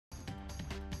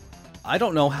I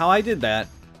don't know how I did that.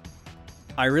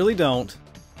 I really don't.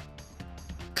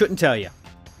 Couldn't tell you.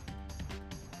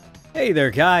 Hey there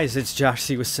guys, it's Josh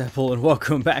Siwasepl and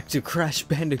welcome back to Crash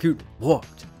Bandicoot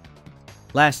Warped.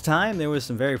 Last time there was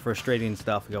some very frustrating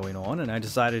stuff going on and I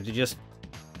decided to just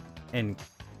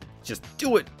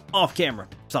do it off camera,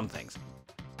 some things.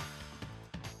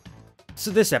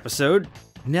 So this episode,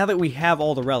 now that we have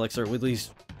all the relics, or at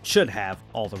least should have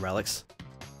all the relics,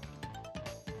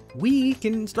 we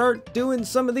can start doing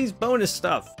some of these bonus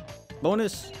stuff.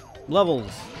 Bonus levels.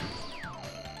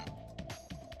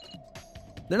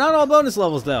 They're not all bonus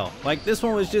levels though. Like this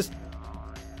one was just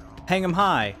hang 'em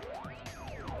high.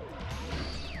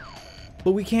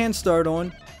 But we can start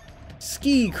on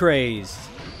Ski Craze.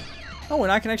 Oh,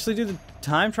 and I can actually do the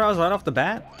time trials right off the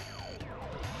bat?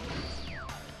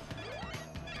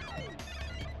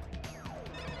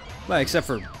 Well, except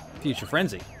for Future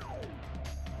Frenzy.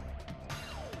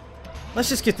 Let's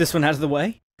just get this one out of the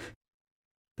way.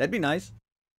 That'd be nice.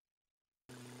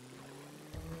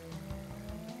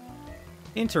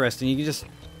 Interesting, you can just...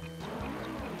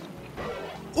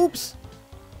 Oops!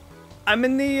 I'm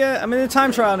in the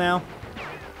time trial now.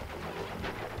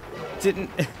 Didn't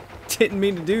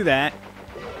mean to do that.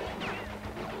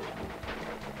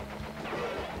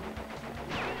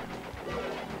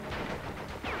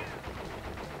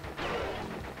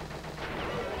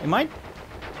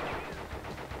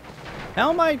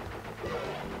 How am I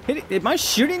hitting? Am I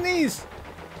shooting these?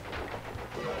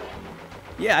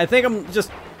 Yeah, I think I'm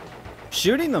just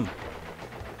shooting them.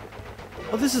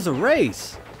 Oh, this is a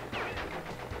race.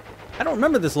 I don't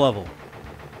remember this level.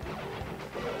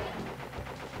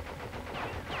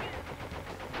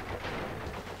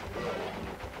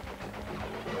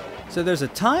 So there's a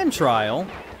time trial.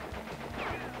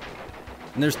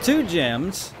 And there's 2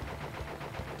 gems.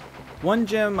 One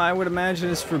gem I would imagine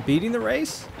is for beating the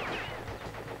race.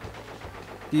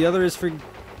 The other is for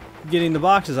getting the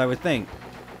boxes, I would think.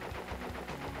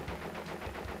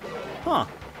 Huh.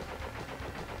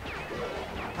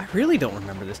 I really don't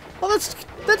remember this. Oh,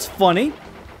 that's funny.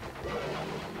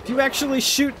 If you actually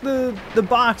shoot the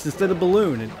box instead of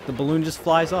balloon, the balloon just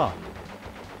flies off.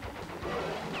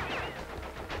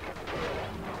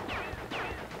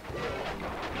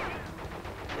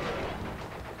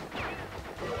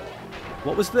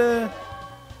 What was the...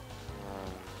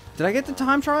 Did I get the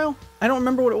time trial? I don't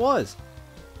remember what it was.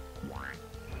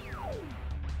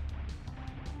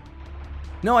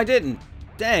 No, I didn't.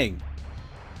 Dang.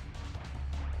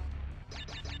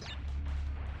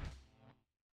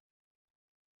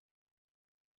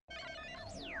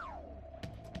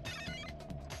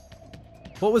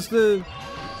 What was the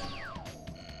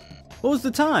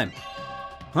time?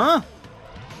 Huh?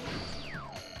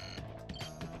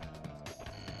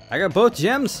 I got both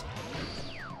gems.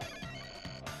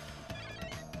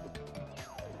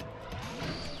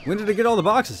 When did I get all the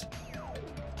boxes?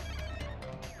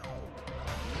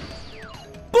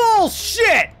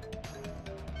 Bullshit!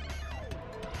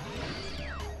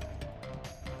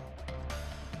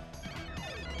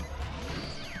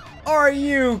 Are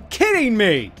you kidding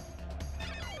me?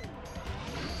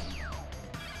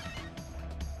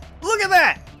 Look at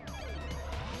that!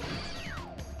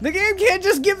 The game can't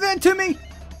just give that to me?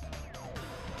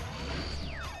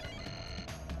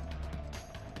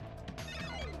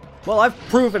 Well, I've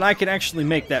proven I can actually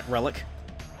make that relic.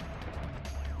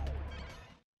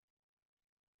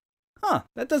 Huh,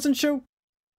 that doesn't show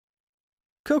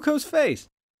Coco's face.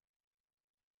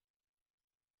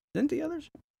 Didn't the others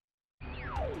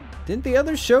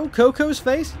show Coco's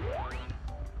face?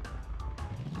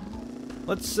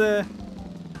 Let's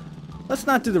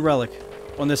not do the relic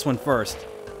on this one first.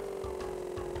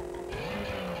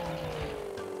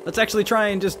 Let's actually try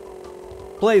and just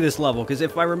play this level, because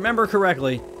if I remember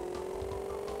correctly,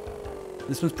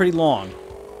 this one's pretty long.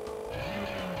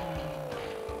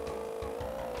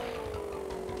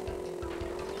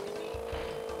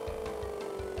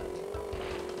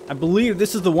 I believe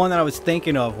this is the one that I was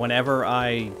thinking of whenever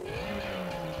I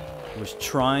was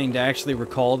trying to actually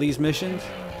recall these missions.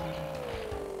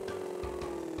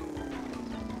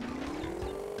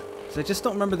 So I just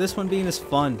don't remember this one being as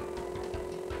fun.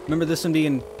 Remember this one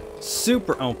being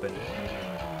super open.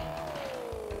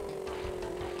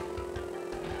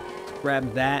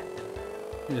 Grab that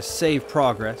and just save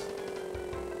progress.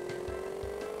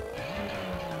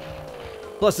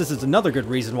 Plus, this is another good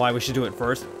reason why we should do it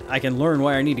first. I can learn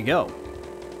where I need to go.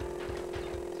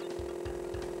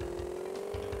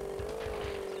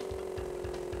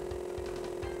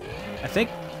 I think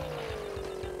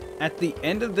at the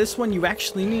end of this one, you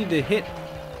actually need to hit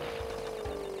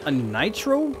a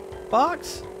nitro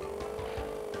box?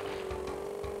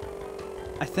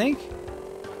 I think.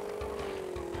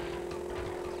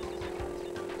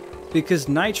 Because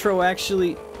nitro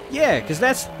actually... Yeah, because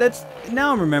that's...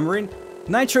 Now I'm remembering.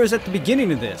 Nitro is at the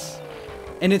beginning of this.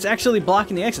 And it's actually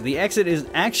blocking the exit. The exit is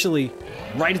actually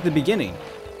right at the beginning.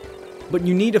 But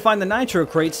you need to find the nitro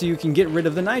crate so you can get rid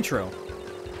of the nitro.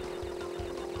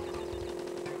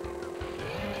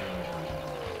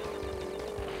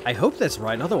 I hope that's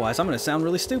right, otherwise I'm going to sound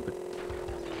really stupid.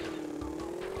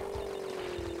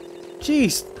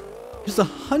 Jeez, there's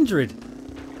 100.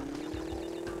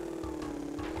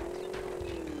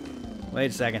 Wait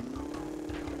a second.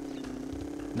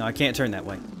 No, I can't turn that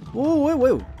way. Whoa, whoa,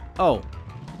 whoa. Oh,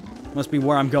 must be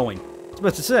where I'm going. I was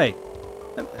about to say,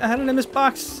 how did I miss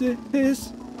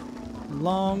boxes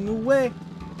along the way?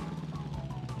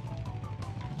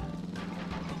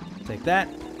 Take that.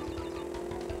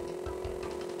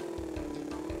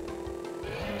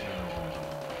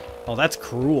 Oh, that's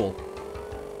cruel.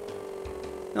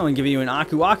 No one giving you an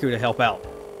Aku Aku to help out.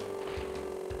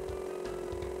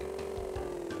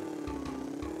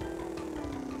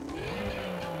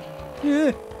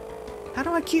 Yeah. How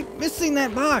do I keep missing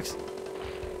that box?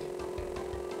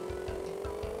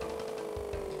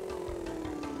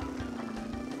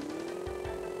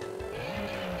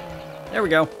 There we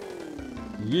go.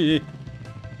 Yeah.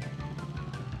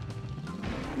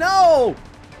 No!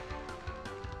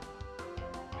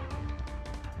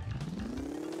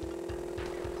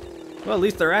 Well, at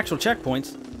least they're actual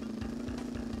checkpoints.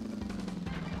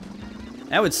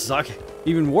 That would suck.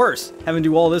 Even worse, having to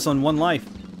do all this on one life.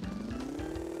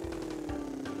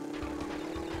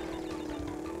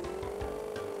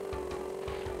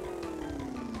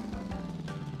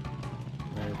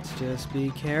 Let's just be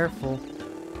careful.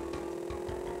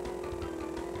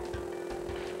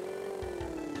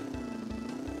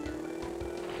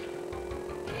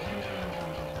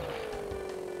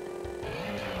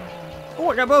 Oh,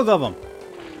 I got both of them.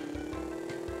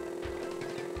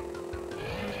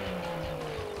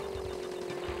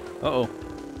 Uh-oh.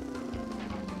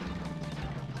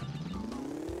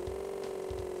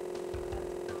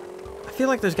 I feel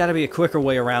like there's got to be a quicker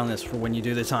way around this for when you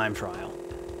do the time trial.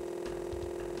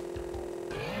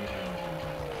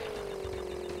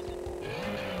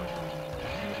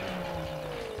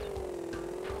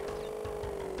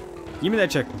 Give me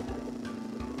that checkpoint.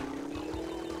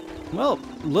 Well,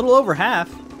 a little over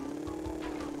half.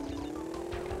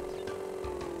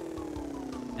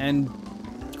 And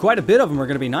quite a bit of them are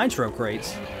going to be nitro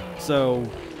crates. So...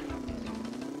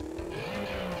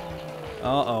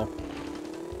 Uh-oh.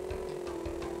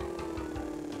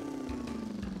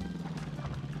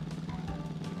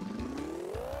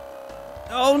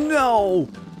 Oh no!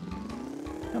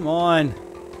 Come on.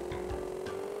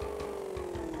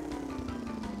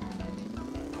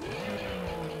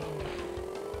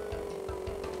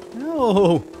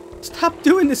 No! Stop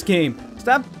doing this game!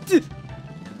 Stop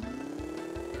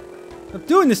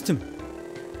doing this to me!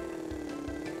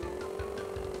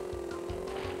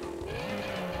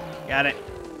 Got it.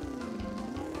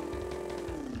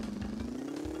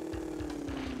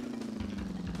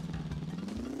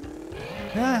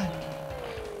 Ah.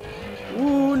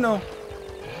 Ooh, no.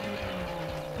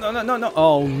 No, no, no, no.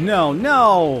 Oh, no,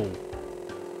 no!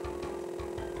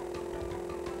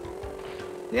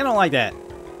 I don't like that.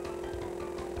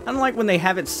 I don't like when they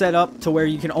have it set up to where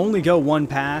you can only go one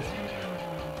path.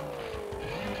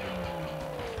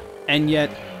 And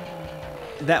yet,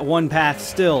 that one path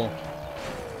still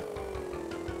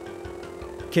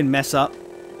can mess up.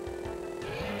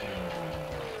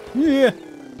 Yeah.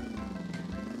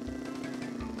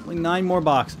 Only 9 more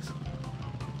boxes.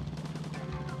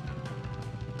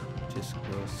 Just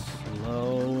go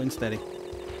slow and steady.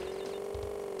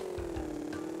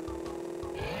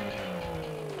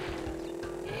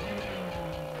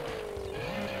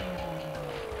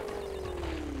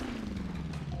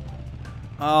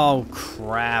 Oh,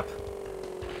 crap.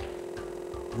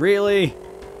 Really?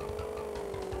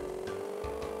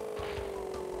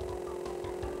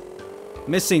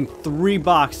 Missing 3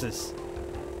 boxes.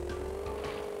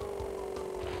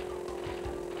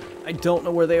 I don't know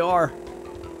where they are.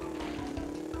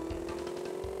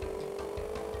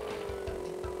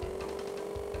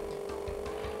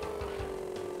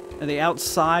 Are they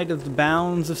outside of the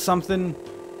bounds of something?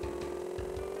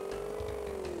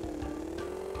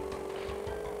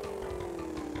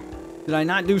 Did I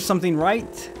not do something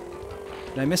right?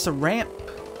 Did I miss a ramp?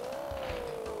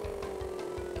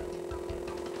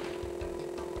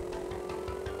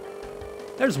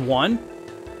 There's one.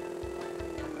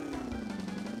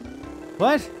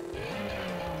 What?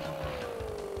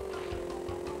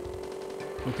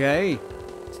 Okay.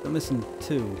 Still missing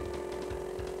 2.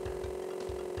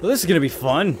 Well, this is gonna be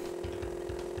fun.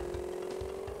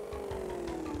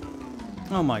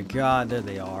 Oh my god, there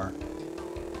they are.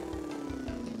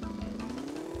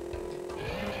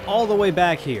 All the way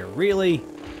back here, really?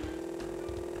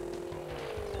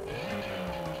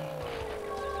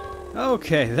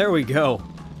 Okay, there we go.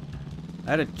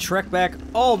 I had to trek back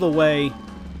all the way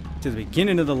to the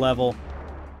beginning of the level,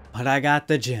 but I got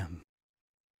the gem.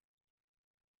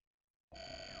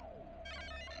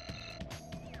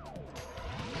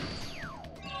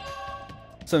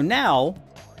 So now,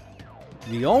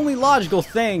 the only logical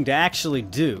thing to actually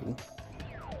do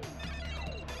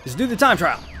is do the time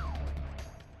trial.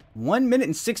 1 minute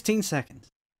and 16 seconds.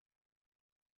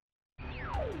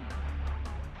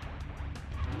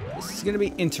 This is going to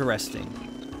be interesting.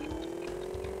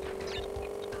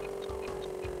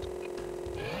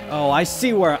 Oh, I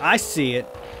see where I see it.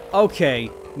 Okay,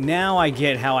 now I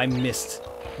get how I missed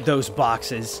those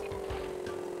boxes.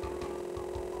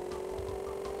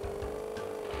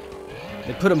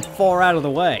 They put them far out of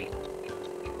the way.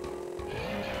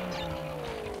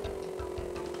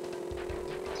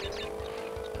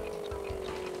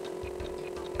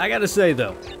 I gotta say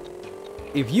though,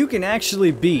 if you can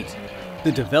actually beat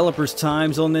the developers'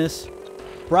 times on this,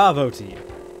 bravo to you.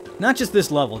 Not just this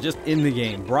level, just in the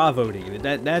game, bravo to you.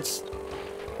 That's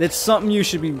something you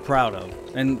should be proud of.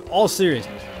 And all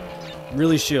seriousness,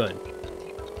 really should.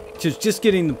 Just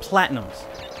getting the platinums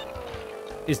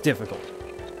is difficult.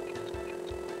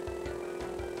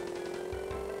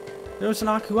 There's an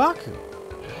Aku Aku.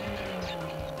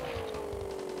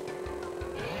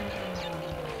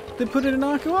 They put it in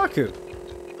Aku Aku.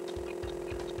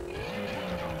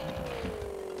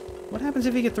 What happens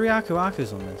if you get 3 Aku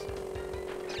Akus on this?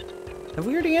 Have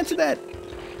we already answered that?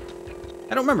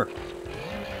 I don't remember.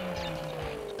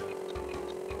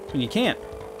 I mean, you can't.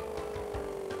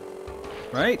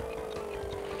 Right?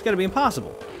 It's gotta be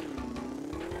impossible.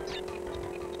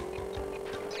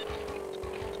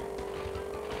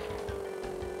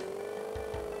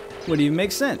 Wouldn't even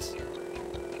make sense.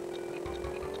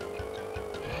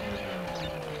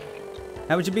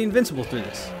 How would you be invincible through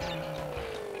this?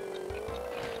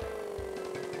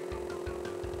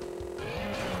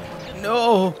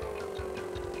 No!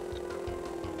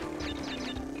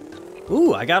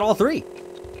 Ooh, I got all 3.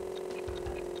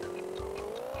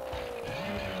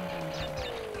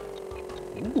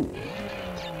 Ooh.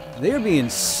 They're being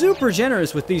super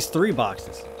generous with these 3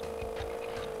 boxes.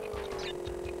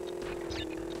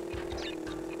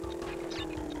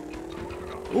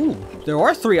 Ooh, there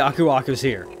are 3 Aku Akus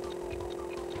here.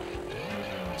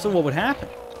 So what would happen?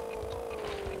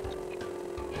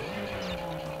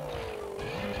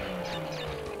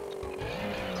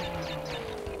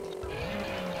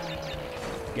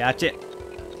 Gotcha.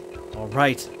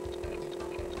 Alright.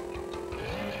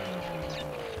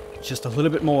 Just a little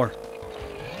bit more.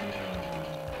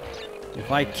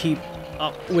 If I keep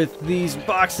up with these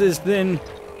boxes, then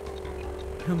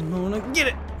I'm gonna get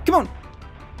it. Come on.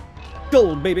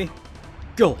 Gold, baby.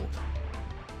 Gold.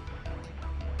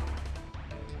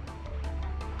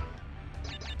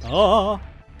 Ah.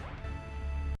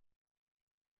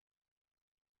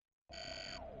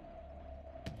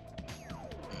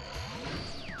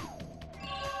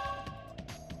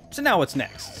 So now what's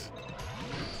next?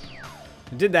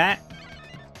 I did that.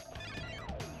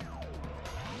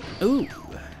 Ooh.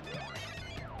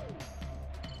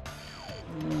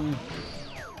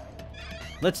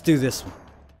 Let's do this one.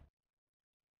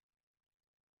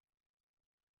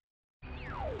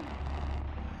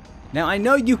 Now, I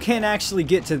know you can actually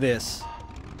get to this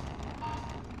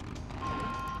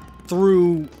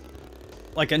through,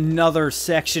 like, another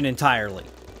section entirely.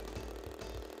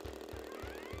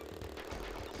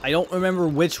 I don't remember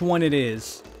which one it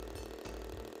is,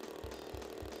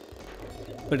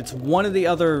 but it's one of the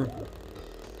other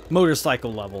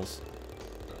motorcycle levels.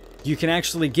 You can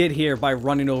actually get here by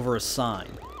running over a sign.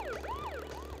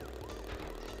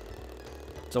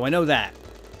 So I know that.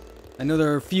 I know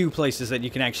there are a few places that you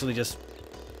can actually just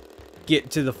get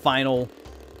to the final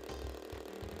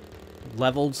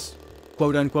levels,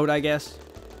 quote unquote, I guess.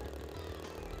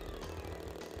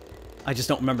 I just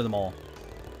don't remember them all.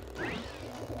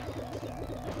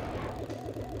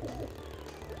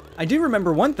 I do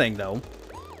remember one thing, though.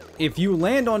 If you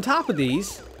land on top of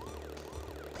these,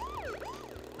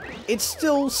 it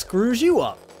still screws you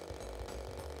up.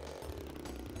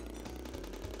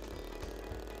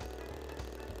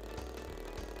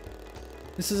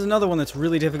 This is another one that's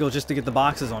really difficult just to get the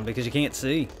boxes on because you can't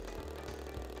see.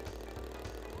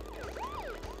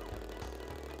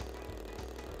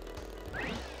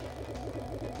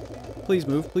 Please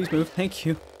move, thank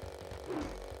you.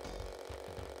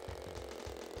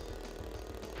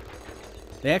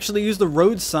 They actually use the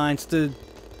road signs to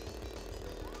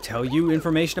tell you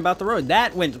information about the road.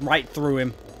 That went right through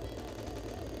him.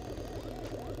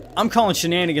 I'm calling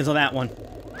shenanigans on that one.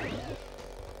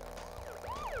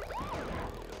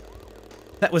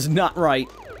 That was not right.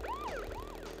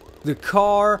 The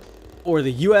car or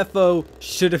the UFO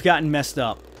should have gotten messed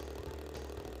up.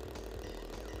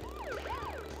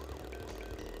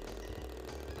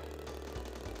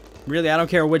 Really, I don't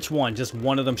care which one. Just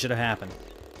one of them should have happened.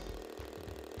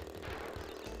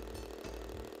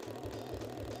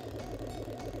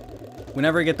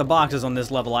 Whenever I get the boxes on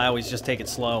this level, I always just take it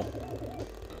slow.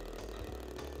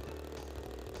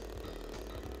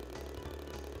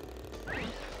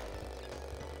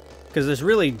 Because there's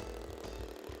really...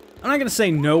 I'm not going to say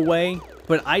no way,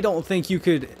 but I don't think you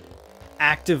could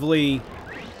actively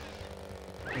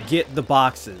get the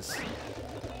boxes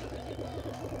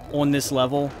on this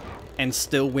level and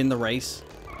still win the race.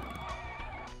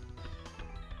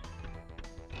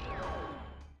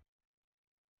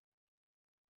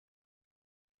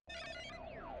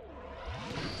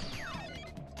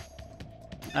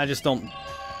 I just don't...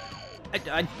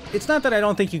 it's not that I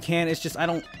don't think you can, it's just I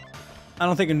don't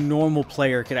think a normal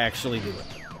player could actually do it.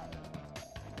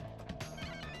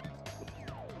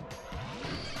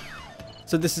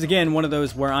 So this is again one of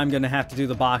those where I'm going to have to do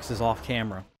the boxes off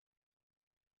camera.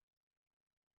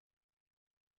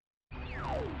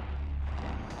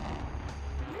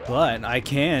 But I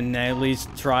can at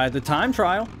least try the time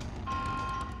trial.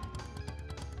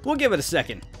 We'll give it a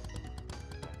second.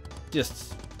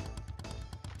 Just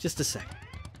a second.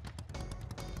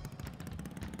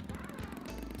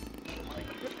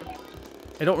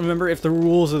 I don't remember if the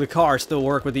rules of the car still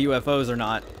work with the UFOs or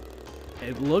not.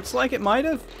 It looks like it might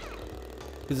have.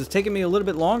 Because it's taken me a little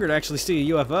bit longer to actually see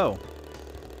a UFO.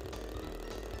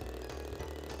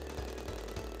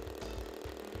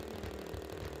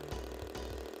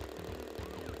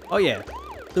 Oh yeah,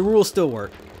 the rules still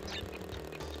work.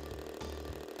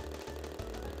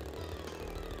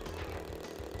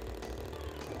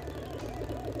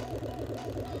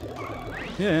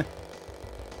 Yeah.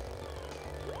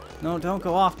 No, don't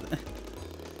go off.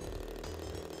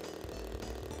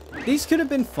 These could have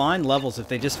been fine levels if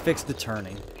they just fixed the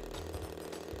turning.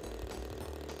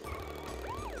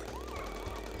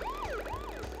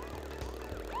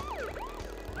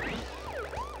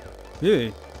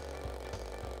 Yeah.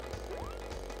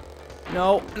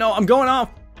 No, no, I'm going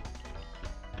off.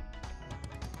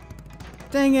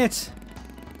 Dang it.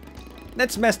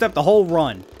 That's messed up the whole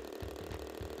run.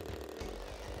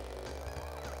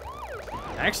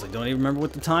 I actually don't even remember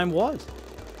what the time was.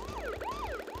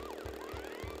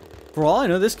 For all I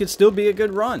know, this could still be a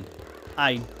good run.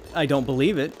 I don't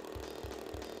believe it.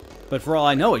 But for all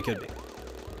I know, it could be.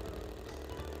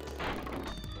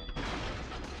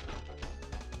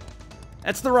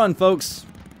 That's the run, folks.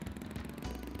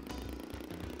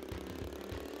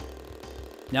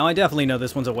 Now I definitely know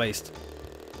this one's a waste.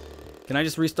 Can I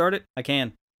just restart it? I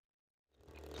can.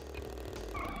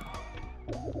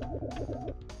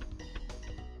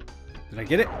 Did I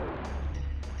get it?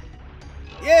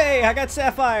 Yay! I got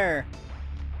Sapphire!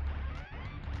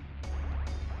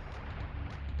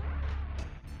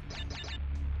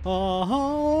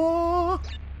 Uh-huh.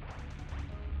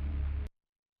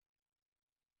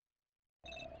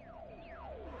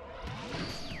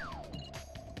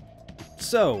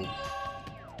 So,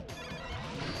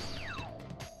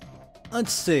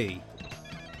 let's see.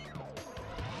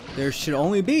 There should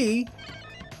only be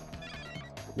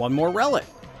one more relic.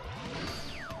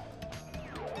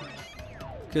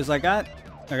 Because I got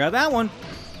that one.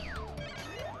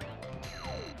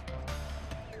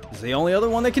 It's the only other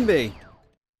one that can be.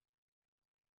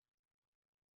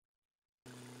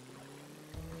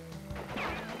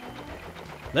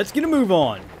 Let's get a move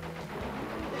on.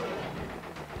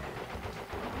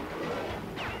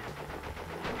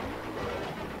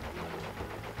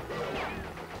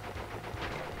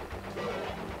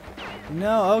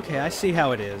 No, okay, I see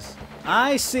how it is.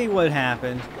 I see what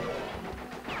happened.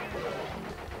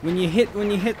 When you hit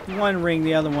one ring,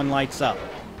 the other one lights up.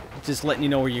 Just letting you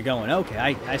know where you're going. Okay,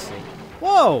 I see.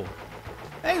 Whoa!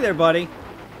 Hey there, buddy.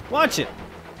 Watch it.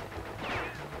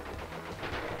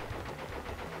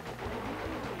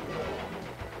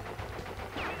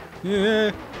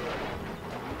 Yeah.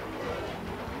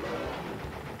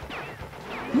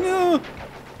 No.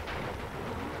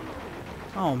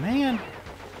 Oh, man.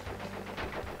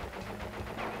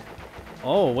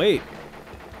 Oh, wait.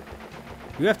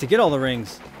 You have to get all the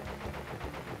rings.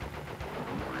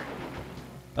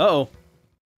 Uh-oh.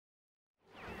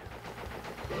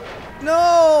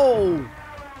 No!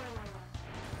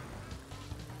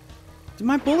 Did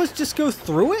my bullets just go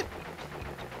through it?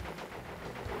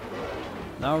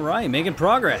 Alright, making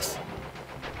progress.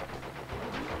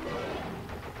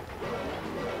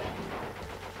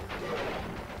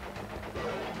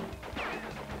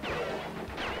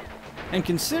 And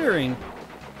considering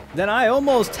that I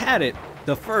almost had it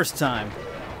the first time,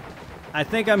 I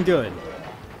think I'm good.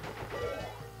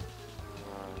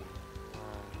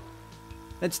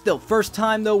 That still, first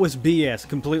time though was BS,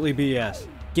 completely BS.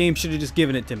 Game should have just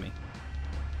given it to me.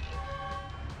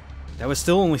 That was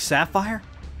still only Sapphire?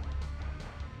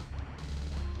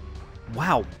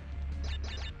 Wow.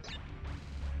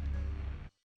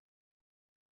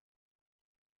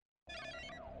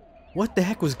 What the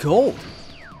heck was gold?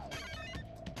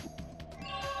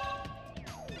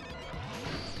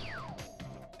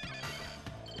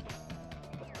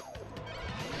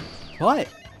 What?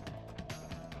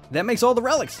 That makes all the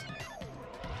relics.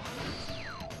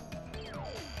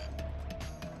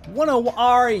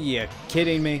 Are you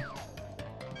kidding me?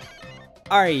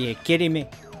 Are you kidding me?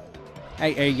 Are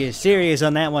you serious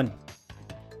on that one?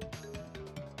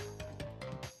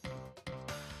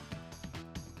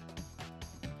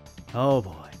 Oh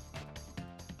boy.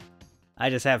 I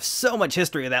just have so much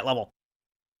history of that level.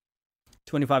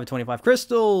 25 of 25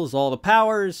 crystals, all the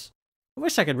powers. I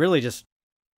wish I could really just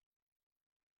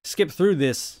skip through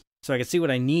this so I can see what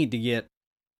I need to get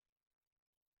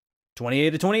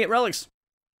 28 to 28 relics.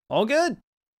 All good.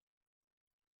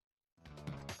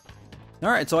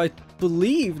 Alright, so I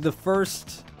believe the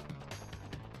first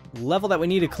level that we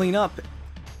need to clean up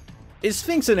is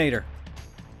Sphinxinator.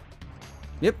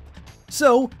 Yep.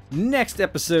 So, next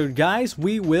episode, guys,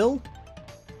 we will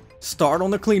start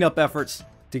on the cleanup efforts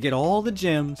to get all the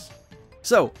gems.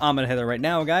 So, I'm gonna head there right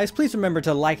now, guys. Please remember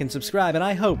to like and subscribe, and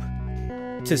I hope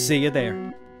to see you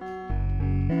there.